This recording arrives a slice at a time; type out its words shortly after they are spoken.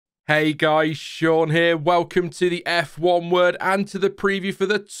Hey guys, Sean here. Welcome to the F1 Word and to the preview for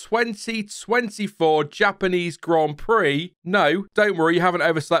the 2024 Japanese Grand Prix. No, don't worry, you haven't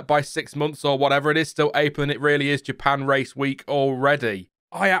overslept by 6 months or whatever. It is still April and it really is Japan race week already.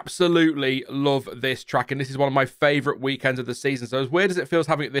 I absolutely love this track and this is one of my favourite weekends of the season. So as weird as it feels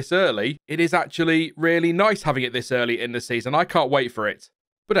having it this early, it is actually really nice having it this early in the season. I can't wait for it.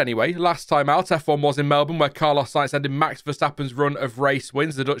 But anyway, last time out, F1 was in Melbourne, where Carlos Sainz ended Max Verstappen's run of race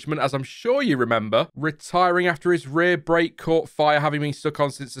wins, the Dutchman, as I'm sure you remember, retiring after his rear brake caught fire, having been stuck on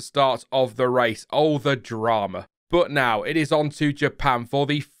since the start of the race. Oh, the drama. But now, it is on to Japan for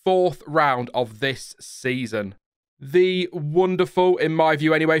the 4th round of this season. The wonderful, in my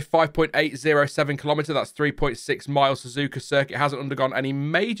view anyway, 5.807 kilometre, that's 3.6 miles Suzuka circuit hasn't undergone any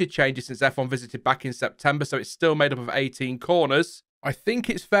major changes since F1 visited back in September, so it's still made up of 18 corners. I think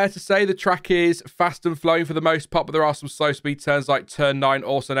it's fair to say the track is fast and flowing for the most part, but there are some slow speed turns like turn 9,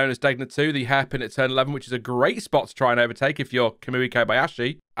 also known as Degna 2, the hairpin at turn 11, which is a great spot to try and overtake if you're Kamui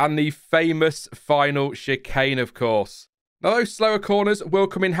Kobayashi, and the famous final chicane, of course. Now, those slower corners will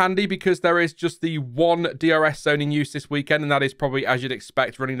come in handy because there is just the one DRS zone in use this weekend, and that is probably, as you'd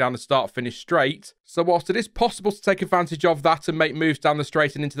expect, running down the start-finish straight. So whilst it is possible to take advantage of that and make moves down the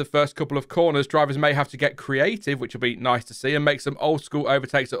straight and into the first couple of corners, drivers may have to get creative, which will be nice to see, and make some old-school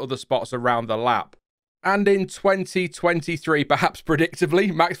overtakes at other spots around the lap. And in 2023, perhaps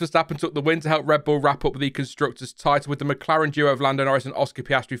predictably, Max Verstappen took the win to help Red Bull wrap up the Constructors' title with the McLaren duo of Lando Norris and Oscar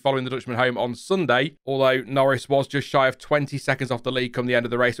Piastri following the Dutchman home on Sunday, although Norris was just shy of 20 seconds off the lead come the end of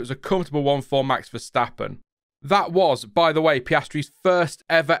the race. It was a comfortable one for Max Verstappen. That was, by the way, Piastri's first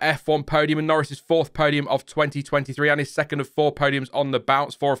ever F1 podium and Norris's 4th podium of 2023 and his second of 4 podiums on the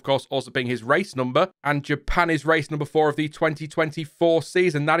bounce, 4 of course also being his race number, and Japan is race number 4 of the 2024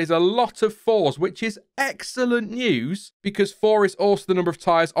 season. That is a lot of 4s, which is excellent news because 4 is also the number of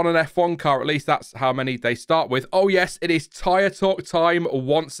tyres on an F1 car, at least that's how many they start with. Oh yes, it is tyre talk time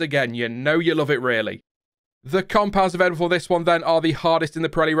once again. You know you love it really. The compounds available for this one then are the hardest in the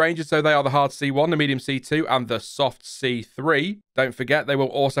Pirelli ranges, so they are the hard C1, the medium C2 and the soft C3. Don't forget they will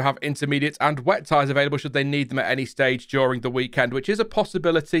also have intermediate and wet tyres available should they need them at any stage during the weekend, which is a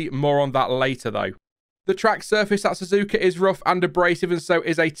possibility. More on that later though. The track surface at Suzuka is rough and abrasive and so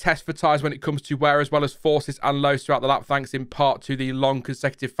is a test for tyres when it comes to wear as well as forces and lows throughout the lap, thanks in part to the long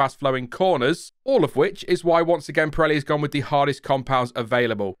consecutive fast flowing corners, all of which is why once again Pirelli has gone with the hardest compounds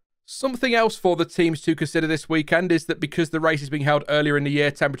available. Something else for the teams to consider this weekend is that because the race is being held earlier in the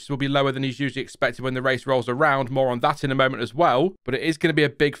year, temperatures will be lower than is usually expected when the race rolls around. More on that in a moment as well, but it is going to be a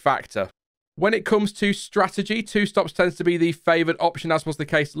big factor. When it comes to strategy, 2 stops tends to be the favoured option, as was the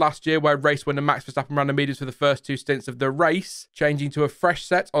case last year, where race winner Max Verstappen ran the mediums for the first 2 stints of the race, changing to a fresh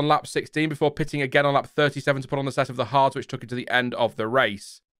set on lap 16 before pitting again on lap 37 to put on the set of the hards, which took him to the end of the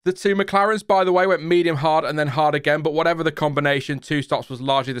race. The 2 McLarens, by the way, went medium hard and then hard again, but whatever the combination, 2 stops was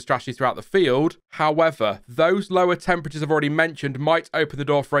largely the strategy throughout the field. However, those lower temperatures I've already mentioned might open the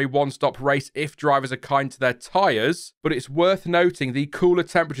door for a one-stop race if drivers are kind to their tyres, but it's worth noting the cooler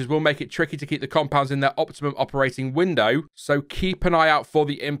temperatures will make it tricky to keep the compounds in their optimum operating window, so keep an eye out for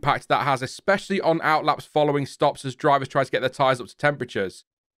the impact that has, especially on outlaps following stops as drivers try to get their tyres up to temperatures.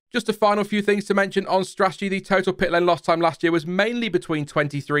 Just a final few things to mention on strategy. The total pit lane lost time last year was mainly between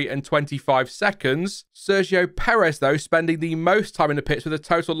 23 and 25 seconds. Sergio Perez, though, spending the most time in the pits with a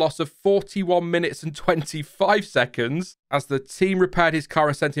total loss of 41 minutes and 25 seconds as the team repaired his car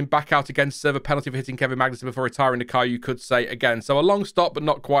and sent him back out again to serve a penalty for hitting Kevin Magnussen before retiring the car, you could say again. So a long stop, but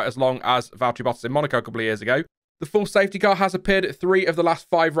not quite as long as Valtteri Bottas in Monaco a couple of years ago. The full safety car has appeared at 3 of the last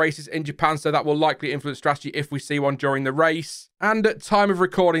 5 races in Japan, so that will likely influence strategy if we see one during the race. And at time of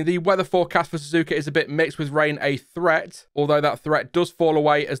recording, the weather forecast for Suzuka is a bit mixed with rain a threat, although that threat does fall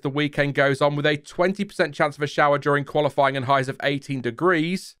away as the weekend goes on with a 20% chance of a shower during qualifying and highs of 18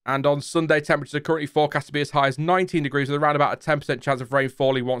 degrees. And on Sunday, temperatures are currently forecast to be as high as 19 degrees with around about a 10% chance of rain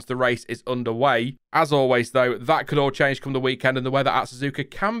falling once the race is underway. As always, though, that could all change come the weekend and the weather at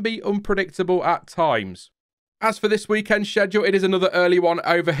Suzuka can be unpredictable at times. As for this weekend's schedule, it is another early one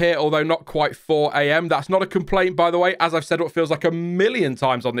over here, although not quite 4 AM. That's not a complaint, by the way. As I've said what feels like a million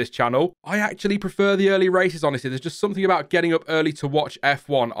times on this channel, I actually prefer the early races, honestly. There's just something about getting up early to watch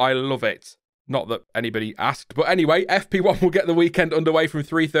F1. I love it. Not that anybody asked, but anyway, FP1 will get the weekend underway from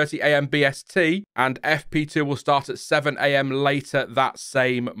 3:30 AM BST, and FP2 will start at 7 AM later that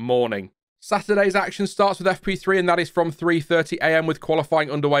same morning. Saturday's action starts with FP3 and that is from 3:30 AM with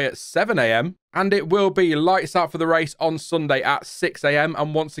qualifying underway at 7 AM. And it will be lights out for the race on Sunday at 6 AM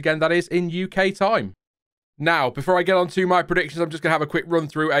and once again that is in UK time. Now, before I get on to my predictions, I'm just going to have a quick run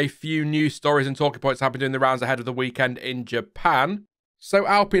through a few news stories and talking points that have been doing the rounds ahead of the weekend in Japan. So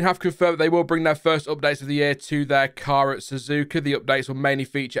Alpine have confirmed that they will bring their first updates of the year to their car at Suzuka. The updates will mainly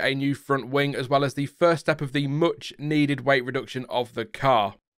feature a new front wing as well as the first step of the much needed weight reduction of the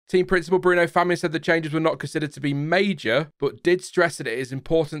car. Team principal Bruno Famin said the changes were not considered to be major, but did stress that it is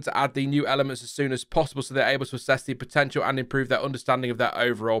important to add the new elements as soon as possible so they're able to assess the potential and improve their understanding of their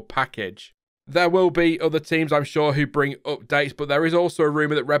overall package. There will be other teams, I'm sure, who bring updates, but there is also a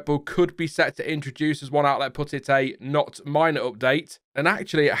rumour that Red Bull could be set to introduce, as one outlet put it, a not minor update. And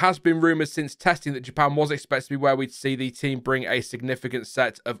actually, it has been rumoured since testing that Japan was expected to be where we'd see the team bring a significant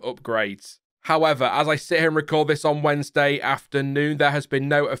set of upgrades. However, as I sit here and record this on Wednesday afternoon, there has been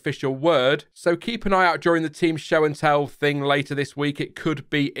no official word, so keep an eye out during the team's show and tell thing later this week. It could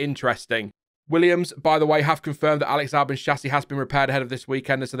be interesting. Williams, by the way, have confirmed that Alex Albon's chassis has been repaired ahead of this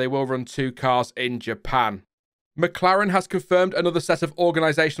weekend, so they will run 2 cars in Japan. McLaren has confirmed another set of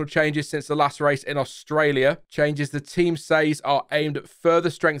organisational changes since the last race in Australia. Changes the team says are aimed at further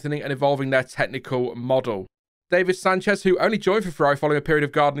strengthening and evolving their technical model. David Sanchez, who only joined for Ferrari following a period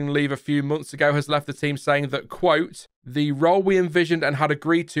of gardening leave a few months ago, has left the team saying that, quote, "The role we envisioned and had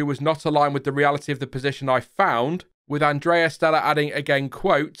agreed to was not aligned with the reality of the position I found," with Andrea Stella adding again,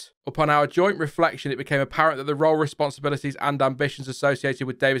 quote, "Upon our joint reflection, it became apparent that the role, responsibilities and ambitions associated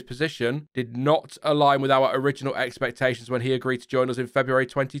with David's position did not align with our original expectations when he agreed to join us in February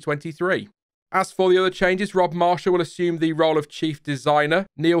 2023. As for the other changes, Rob Marshall will assume the role of Chief Designer.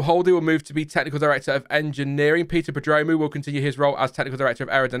 Neil Holdy will move to be Technical Director of Engineering. Peter Pedromu will continue his role as Technical Director of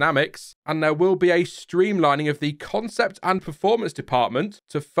Aerodynamics. And there will be a streamlining of the Concept and Performance Department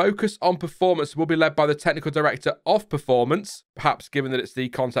to focus on performance. Will be led by the Technical Director of Performance. Perhaps given that it's the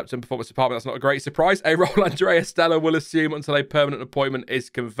Concept and Performance Department, that's not a great surprise. A role Andrea Stella will assume until a permanent appointment is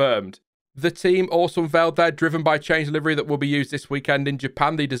confirmed. The team also unveiled their Driven by Change livery that will be used this weekend in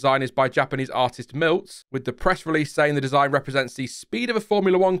Japan. The design is by Japanese artist Miltz, with the press release saying the design represents the speed of a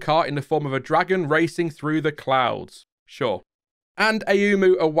Formula 1 car in the form of a dragon racing through the clouds. Sure. And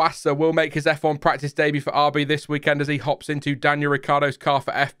Ayumu Iwasa will make his F1 practice debut for RB this weekend as he hops into Daniel Ricciardo's car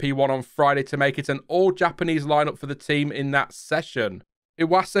for FP1 on Friday to make it an all-Japanese lineup for the team in that session.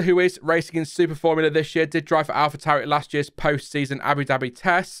 Iwasa, who is racing in Super Formula this year, did drive for AlphaTauri at last year's post-season Abu Dhabi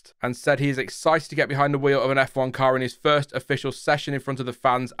test and said he is excited to get behind the wheel of an F1 car in his first official session in front of the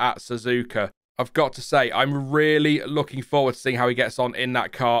fans at Suzuka. I've got to say, I'm really looking forward to seeing how he gets on in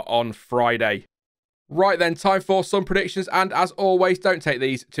that car on Friday. Right then, time for some predictions, and as always, don't take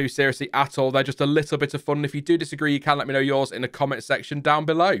these too seriously at all. They're just a little bit of fun, and if you do disagree, you can let me know yours in the comment section down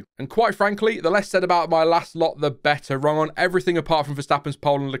below. And quite frankly, the less said about my last lot, the better. Wrong on everything apart from Verstappen's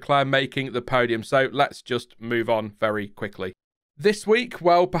pole and Leclerc making the podium, so let's just move on very quickly. This week,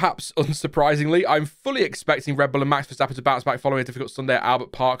 well, perhaps unsurprisingly, I'm fully expecting Red Bull and Max Verstappen to bounce back following a difficult Sunday at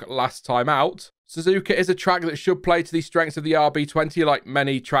Albert Park last time out. Suzuka is a track that should play to the strengths of the RB20 like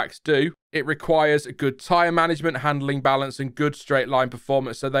many tracks do. It requires good tyre management, handling balance and good straight line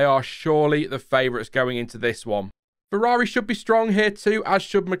performance, so they are surely the favourites going into this one. Ferrari should be strong here too, as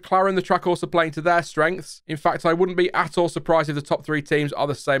should McLaren, the track also playing to their strengths. In fact, I wouldn't be at all surprised if the top 3 teams are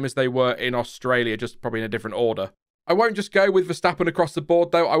the same as they were in Australia, just probably in a different order. I won't just go with Verstappen across the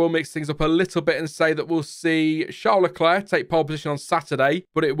board, though. I will mix things up a little bit and say that we'll see Charles Leclerc take pole position on Saturday,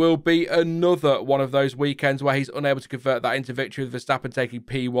 but it will be another one of those weekends where he's unable to convert that into victory, with Verstappen taking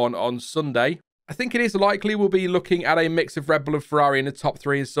P1 on Sunday. I think it is likely we'll be looking at a mix of Red Bull and Ferrari in the top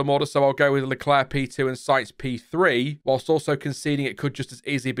 3 in some order, so I'll go with Leclerc P2 and Sainz P3, whilst also conceding it could just as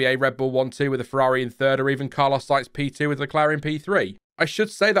easily be a Red Bull 1-2 with a Ferrari in 3rd, or even Carlos Sainz P2 with Leclerc in P3. I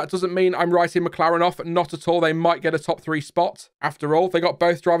should say that doesn't mean I'm writing McLaren off, not at all. They might get a top 3 spot. After all, they got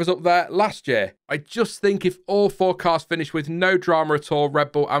both drivers up there last year. I just think if all 4 cars finish with no drama at all,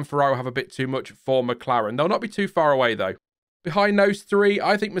 Red Bull and Ferrari will have a bit too much for McLaren. They'll not be too far away though. Behind those 3,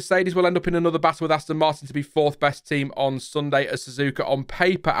 I think Mercedes will end up in another battle with Aston Martin to be 4th best team on Sunday, as Suzuka on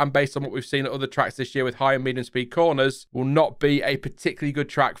paper and based on what we've seen at other tracks this year with high and medium speed corners will not be a particularly good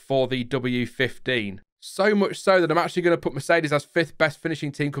track for the W15. So much so that I'm actually going to put Mercedes as 5th best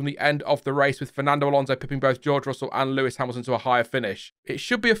finishing team come the end of the race, with Fernando Alonso pipping both George Russell and Lewis Hamilton to a higher finish. It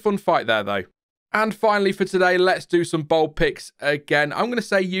should be a fun fight there though. And finally for today, let's do some bold picks again. I'm going to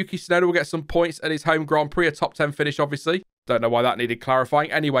say Yuki Tsunoda will get some points at his home Grand Prix, a top 10 finish obviously. Don't know why that needed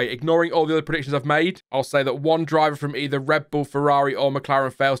clarifying. Anyway, ignoring all the other predictions I've made, I'll say that one driver from either Red Bull, Ferrari or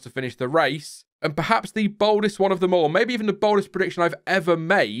McLaren fails to finish the race. And perhaps the boldest one of them all, maybe even the boldest prediction I've ever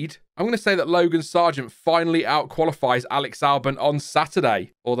made, I'm going to say that Logan Sargeant finally out-qualifies Alex Albon on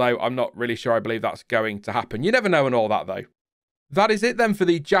Saturday. Although I'm not really sure I believe that's going to happen. You never know and all that though. That is it then for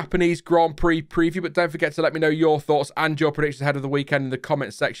the Japanese Grand Prix preview, but don't forget to let me know your thoughts and your predictions ahead of the weekend in the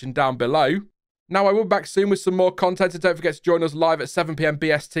comment section down below. Now, I will be back soon with some more content, so don't forget to join us live at 7 PM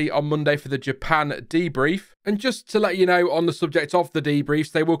BST on Monday for the Japan debrief. And just to let you know on the subject of the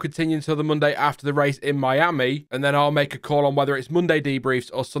debriefs, they will continue until the Monday after the race in Miami, and then I'll make a call on whether it's Monday debriefs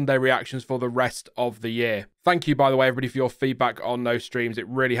or Sunday reactions for the rest of the year. Thank you, by the way, everybody, for your feedback on those streams. It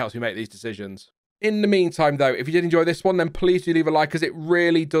really helps me make these decisions. In the meantime, though, if you did enjoy this one, then please do leave a like, as it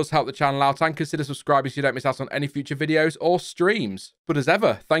really does help the channel out, and consider subscribing so you don't miss out on any future videos or streams. But as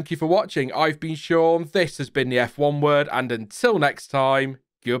ever, thank you for watching. I've been Sean, this has been the F1 Word, and until next time,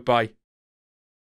 goodbye.